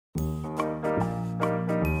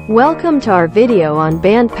Welcome to our video on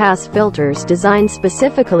bandpass filters designed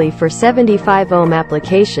specifically for 75 ohm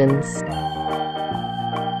applications.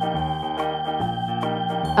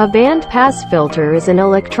 A bandpass filter is an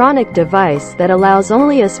electronic device that allows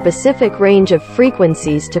only a specific range of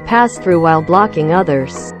frequencies to pass through while blocking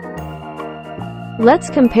others. Let's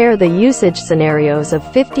compare the usage scenarios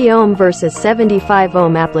of 50 ohm versus 75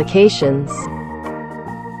 ohm applications.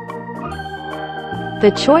 The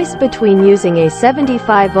choice between using a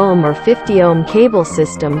 75 ohm or 50 ohm cable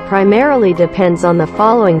system primarily depends on the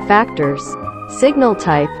following factors: signal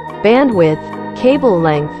type, bandwidth, cable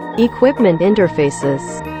length, equipment interfaces.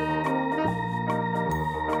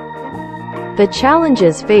 The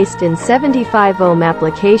challenges faced in 75 ohm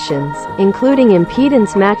applications, including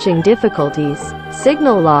impedance matching difficulties,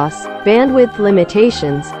 signal loss, bandwidth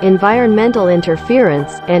limitations, environmental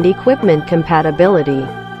interference, and equipment compatibility.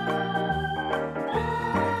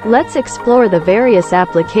 Let's explore the various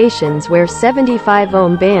applications where 75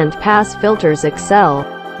 ohm band pass filters excel.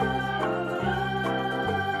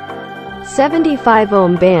 75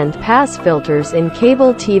 ohm band pass filters in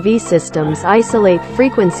cable TV systems isolate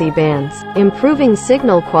frequency bands, improving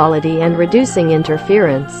signal quality and reducing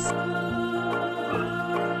interference.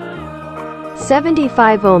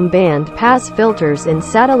 75 ohm band pass filters in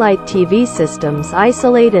satellite TV systems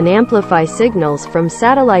isolate and amplify signals from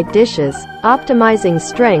satellite dishes, optimizing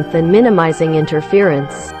strength and minimizing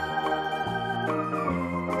interference.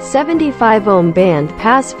 75 ohm band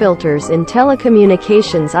pass filters in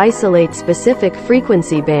telecommunications isolate specific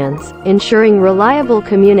frequency bands, ensuring reliable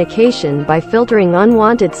communication by filtering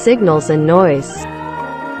unwanted signals and noise.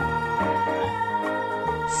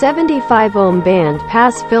 75 ohm band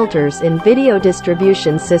pass filters in video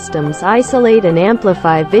distribution systems isolate and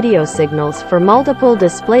amplify video signals for multiple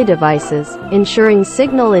display devices, ensuring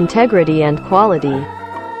signal integrity and quality.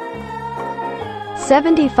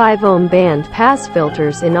 75 ohm band pass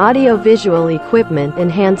filters in audio-visual equipment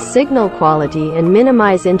enhance signal quality and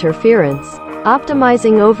minimize interference,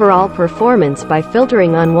 optimizing overall performance by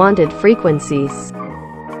filtering unwanted frequencies.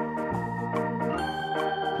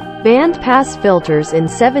 Bandpass filters in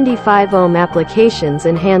 75 ohm applications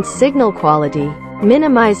enhance signal quality,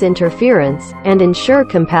 minimize interference, and ensure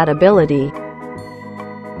compatibility.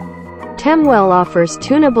 Temwell offers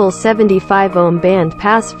tunable 75 ohm band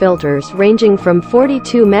pass filters ranging from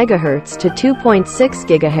 42 MHz to 2.6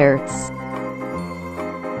 GHz.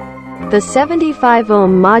 The 75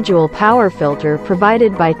 ohm module power filter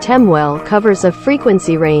provided by Temwell covers a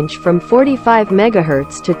frequency range from 45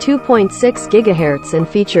 MHz to 2.6 GHz and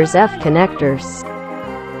features F connectors.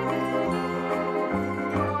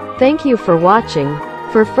 Thank you for watching.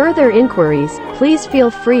 For further inquiries, please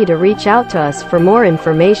feel free to reach out to us for more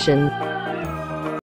information.